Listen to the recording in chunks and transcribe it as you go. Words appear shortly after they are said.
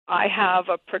I have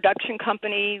a production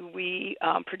company. We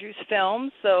produce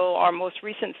films. So our most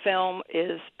recent film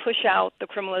is Pushout, the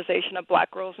Criminalization of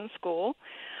Black Girls in School.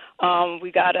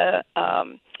 We got a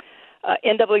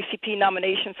NAACP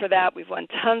nomination for that. We've won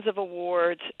tons of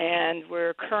awards, and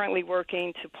we're currently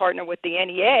working to partner with the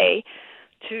NEA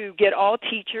to get all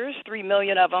teachers, 3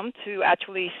 million of them, to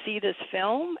actually see this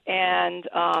film and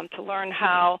to learn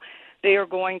how they are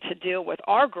going to deal with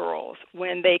our girls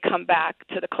when they come back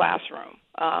to the classroom,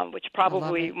 which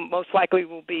probably most likely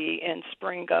will be in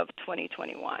spring of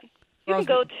 2021. You can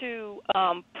go to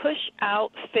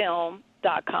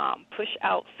pushoutfilm.com,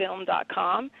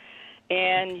 pushoutfilm.com,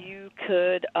 and you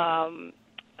could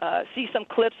see some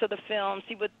clips of the film,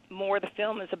 see what more the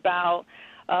film is about,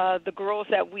 the girls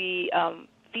that we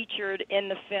featured in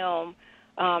the film.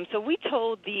 So we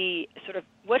told the sort of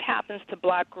what happens to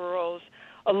black girls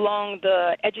along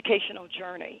the educational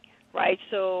journey, right?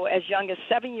 So as young as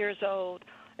 7 years old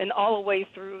and all the way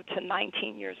through to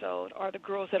 19 years old are the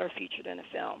girls that are featured in the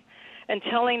film, and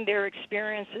telling their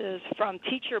experiences from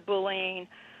teacher bullying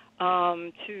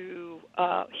to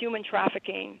human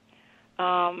trafficking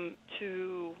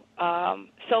to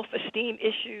self-esteem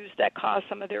issues that cause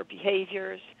some of their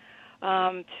behaviors,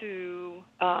 to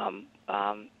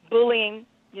bullying,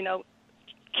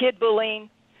 kid bullying,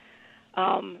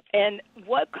 and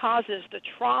what causes the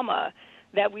trauma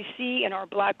that we see in our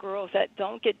black girls that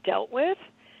don't get dealt with,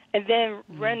 and then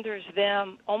renders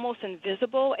them almost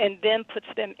invisible, and then puts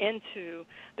them into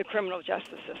the criminal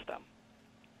justice system.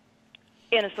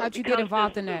 And so how'd you get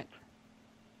involved in that?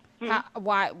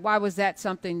 Why was that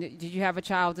something? Did you have a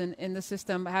child in the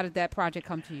system? How did that project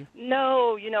come to you?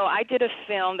 No, I did a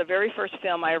film. The very first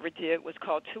film I ever did was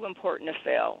called Too Important to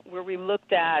Fail, where we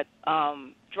looked at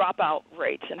dropout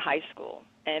rates in high school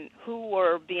and who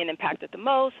were being impacted the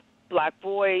most, black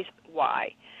boys,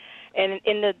 why. And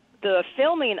in the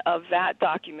filming of that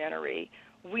documentary,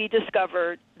 we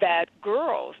discovered that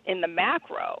girls in the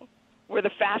macro were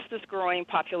the fastest growing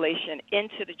population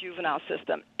into the juvenile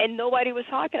system, and nobody was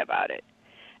talking about it.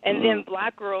 And then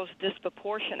black girls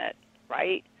disproportionate,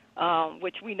 right,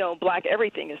 which we know black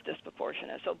everything is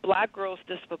disproportionate. So black girls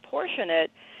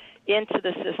disproportionate into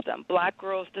the system, black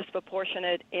girls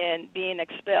disproportionate in being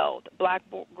expelled, black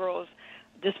girls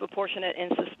disproportionate in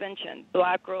suspension,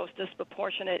 black girls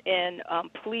disproportionate in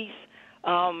police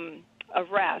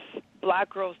arrests, black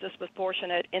girls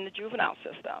disproportionate in the juvenile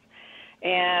system.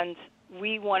 And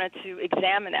we wanted to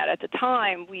examine that. At the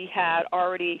time, we had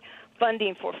already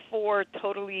funding for 4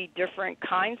 totally different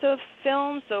kinds of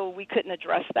films, so we couldn't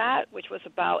address that, which was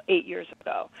about 8 years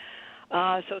ago.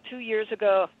 So 2 years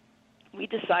ago, we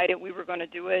decided we were going to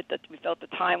do it, that we felt the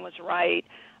time was right.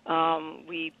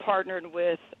 We partnered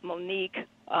with Monique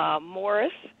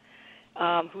Morris,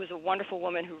 who is a wonderful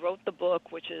woman who wrote the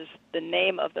book, which is the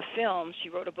name of the film. She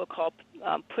wrote a book called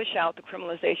Pushout, the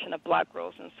Criminalization of Black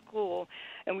Girls in School,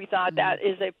 and we thought that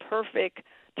is a perfect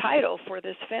title for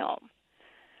this film.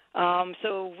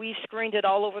 So we screened it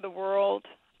all over the world.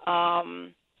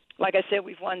 Like I said,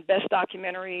 we've won Best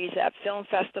Documentaries at film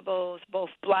festivals,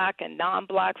 both black and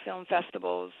non-black film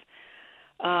festivals.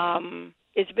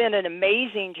 It's been an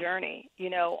amazing journey.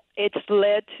 It's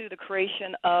led to the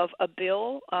creation of a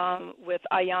bill with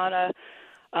Ayanna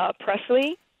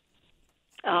Pressley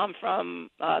from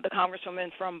the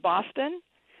Congresswoman from Boston,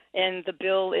 and the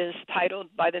bill is titled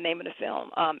by the name of the film,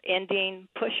 Ending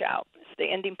Pushout. It's the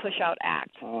Ending Pushout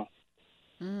Act.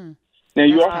 Now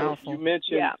you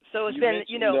mentioned, so it's been,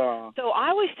 so I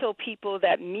always tell people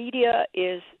that media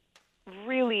is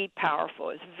really powerful.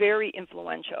 It's very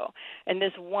influential. And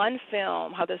this one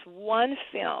film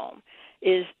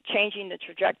is changing the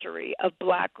trajectory of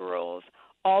black girls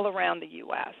all around the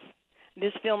U.S.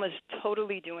 This film is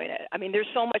totally doing it. I mean,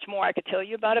 there's so much more I could tell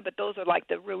you about it, but those are like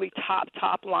the really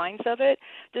top lines of it.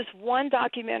 This one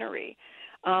documentary.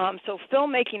 So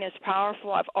filmmaking is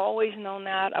powerful. I've always known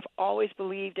that. I've always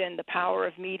believed in the power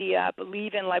of media. I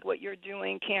believe in like what you're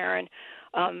doing, Karen.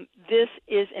 This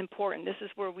is important. This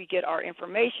is where we get our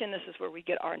information. This is where we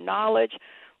get our knowledge.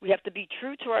 We have to be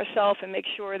true to ourselves and make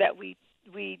sure that we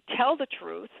tell the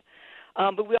truth.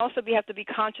 But we also have to be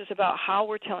conscious about how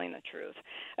we're telling the truth.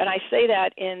 And I say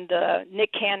that in the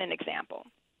Nick Cannon example,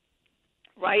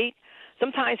 right?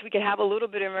 Sometimes we can have a little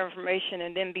bit of information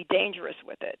and then be dangerous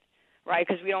with it, right?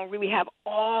 Because we don't really have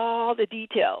all the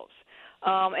details.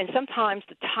 And sometimes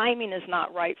the timing is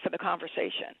not right for the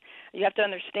conversation. You have to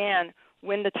understand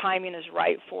when the timing is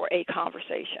right for a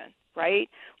conversation, right?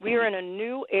 We are in a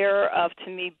new era of,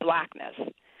 to me, blackness,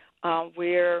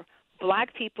 where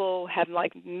black people have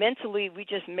mentally, we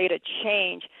just made a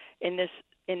change in this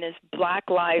Black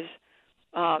Lives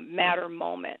Matter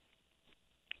moment.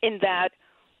 in that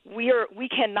we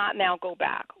cannot now go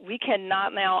back. We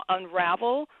cannot now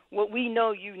unravel what we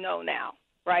know you know now,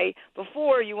 right?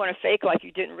 Before, you want to fake like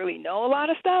you didn't really know a lot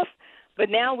of stuff, but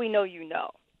now we know you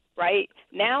know, right?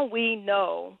 Now we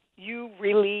know you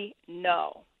really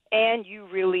know, and you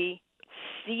really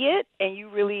see it, and you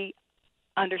really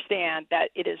understand that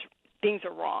things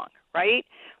are wrong, right?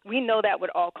 We know that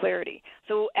with all clarity.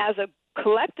 So as a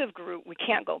collective group, we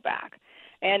can't go back.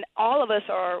 And all of us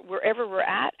are, wherever we're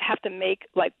at, have to make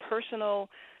like personal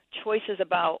choices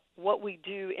about what we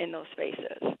do in those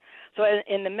spaces. So as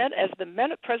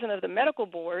the president of the medical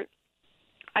board,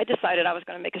 I decided I was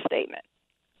going to make a statement,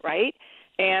 right?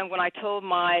 And when I told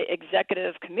my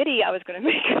executive committee I was going to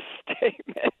make a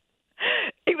statement,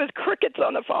 it was crickets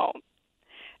on the phone.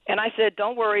 And I said,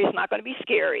 don't worry, it's not going to be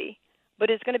scary,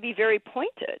 but it's going to be very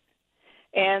pointed.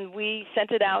 And we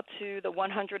sent it out to the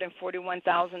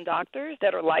 141,000 doctors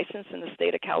that are licensed in the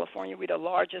state of California. We're the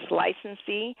largest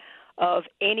licensee of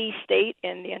any state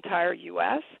in the entire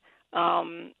U.S.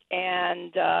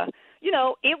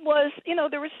 It was,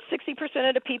 there was 60%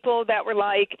 of the people that were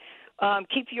like,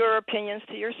 keep your opinions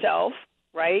to yourself,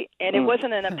 right? And it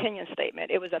wasn't an opinion statement.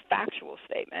 It was a factual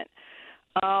statement.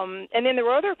 And then there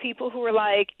were other people who were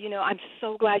like, I'm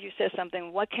so glad you said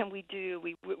something. What can we do?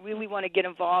 We really want to get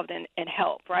involved and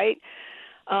help, right?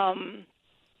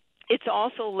 It's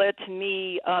also led to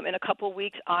me, in a couple of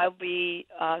weeks, I'll be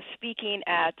speaking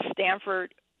at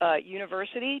Stanford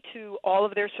University to all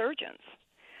of their surgeons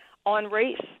on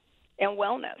race and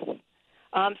wellness.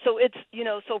 So it's,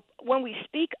 so when we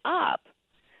speak up,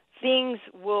 things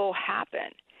will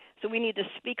happen. So we need to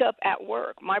speak up at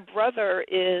work. My brother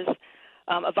is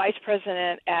a vice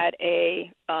president at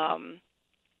a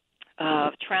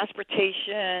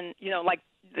transportation,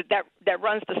 that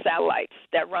runs the satellites,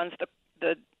 that runs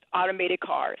the automated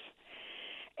cars.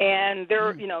 And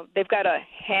they're, they've got a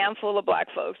handful of black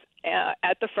folks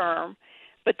at the firm,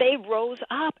 but they rose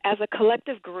up as a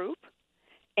collective group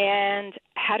and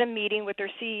had a meeting with their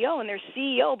CEO. And their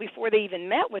CEO, before they even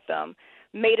met with them,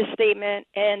 made a statement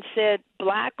and said,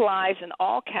 Black lives, in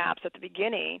all caps at the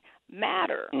beginning,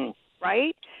 matter.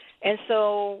 Right? And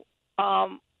so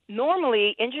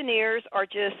normally engineers are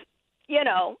just,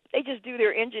 they just do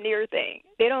their engineer thing.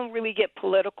 They don't really get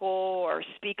political or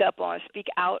speak out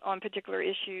on particular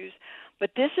issues.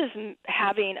 But this is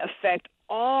having effect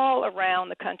all around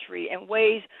the country in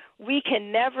ways we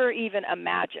can never even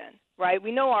imagine, right?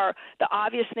 We know the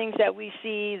obvious things that we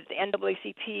see, the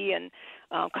NAACP and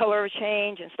color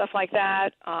change and stuff like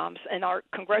that, and our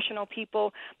congressional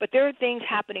people, but there are things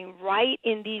happening right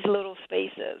in these little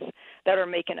spaces that are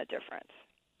making a difference.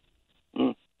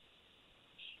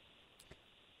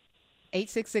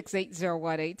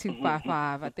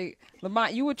 866-801-8255. I think,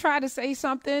 Lamont, you were trying to say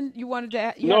something. You wanted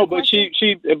to. No, but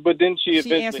but then she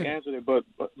eventually answered it. But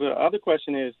the other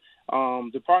question is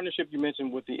the partnership you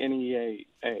mentioned with the NEA.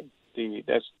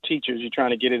 That's teachers. You're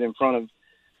trying to get it in front of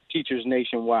teachers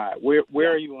nationwide.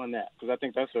 Where are you on that? Because I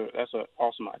think that's an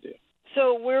awesome idea.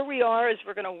 So where we are is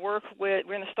we're going to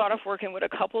start off working with a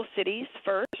couple cities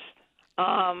first,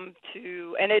 and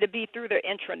it'll be through their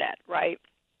intranet, right?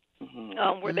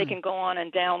 Where they can go on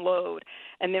and download.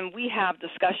 And then we have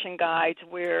discussion guides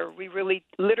where we really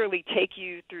literally take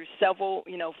you through several,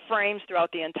 frames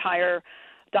throughout the entire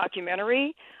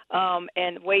documentary,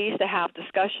 and ways to have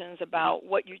discussions about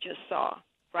what you just saw,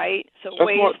 right? So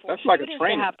ways for students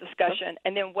to have discussion,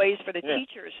 and then ways for the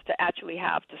teachers to actually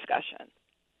have discussion.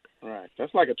 Right.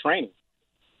 That's like a training.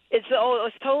 It's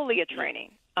totally a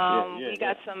training. We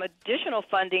got some additional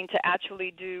funding to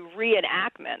actually do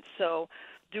reenactments. So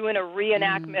doing a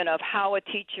reenactment of how a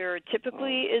teacher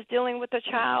typically is dealing with a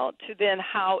child to then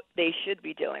how they should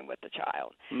be dealing with the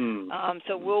child.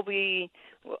 So we'll be,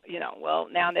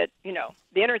 now that,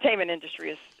 the entertainment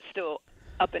industry is still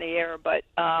up in the air, but,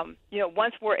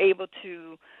 once we're able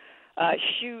to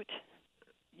shoot,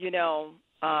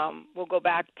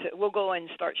 we'll go and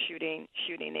start shooting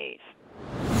these.